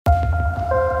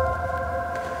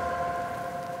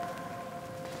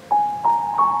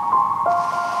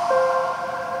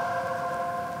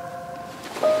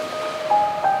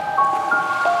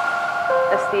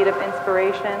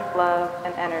vibration, love,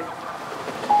 and energy.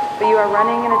 But you are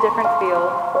running in a different field,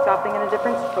 stopping in a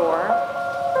different store,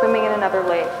 swimming in another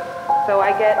lake. So I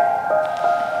get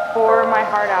pour my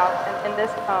heart out in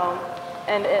this poem,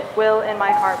 and it will in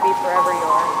my heart be forever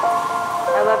yours.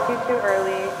 I loved you too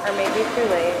early, or maybe too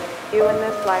late. You in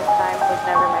this lifetime was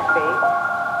never my fate.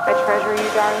 I treasure you,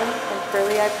 darling, and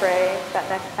truly I pray that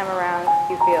next time around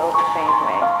you feel the same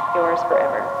way. Yours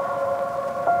forever.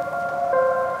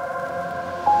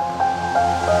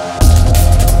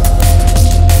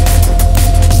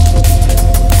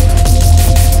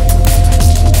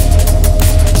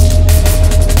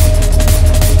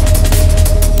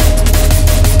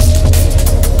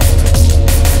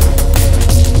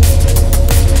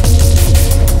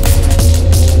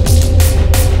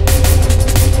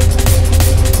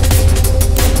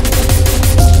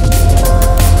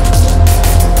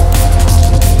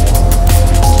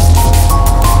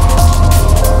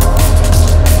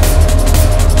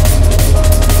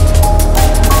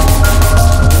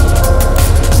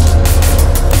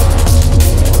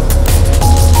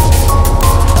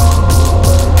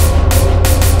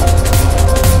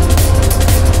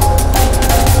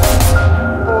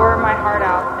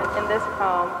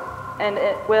 And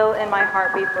it will in my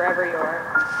heart be forever yours.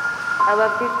 I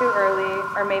loved you too early,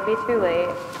 or maybe too late.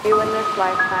 You in this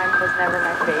lifetime was never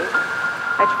my fate.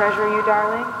 I treasure you,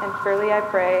 darling, and truly I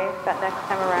pray that next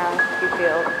time around you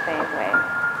feel the same way.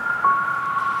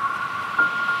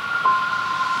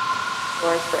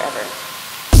 Yours forever.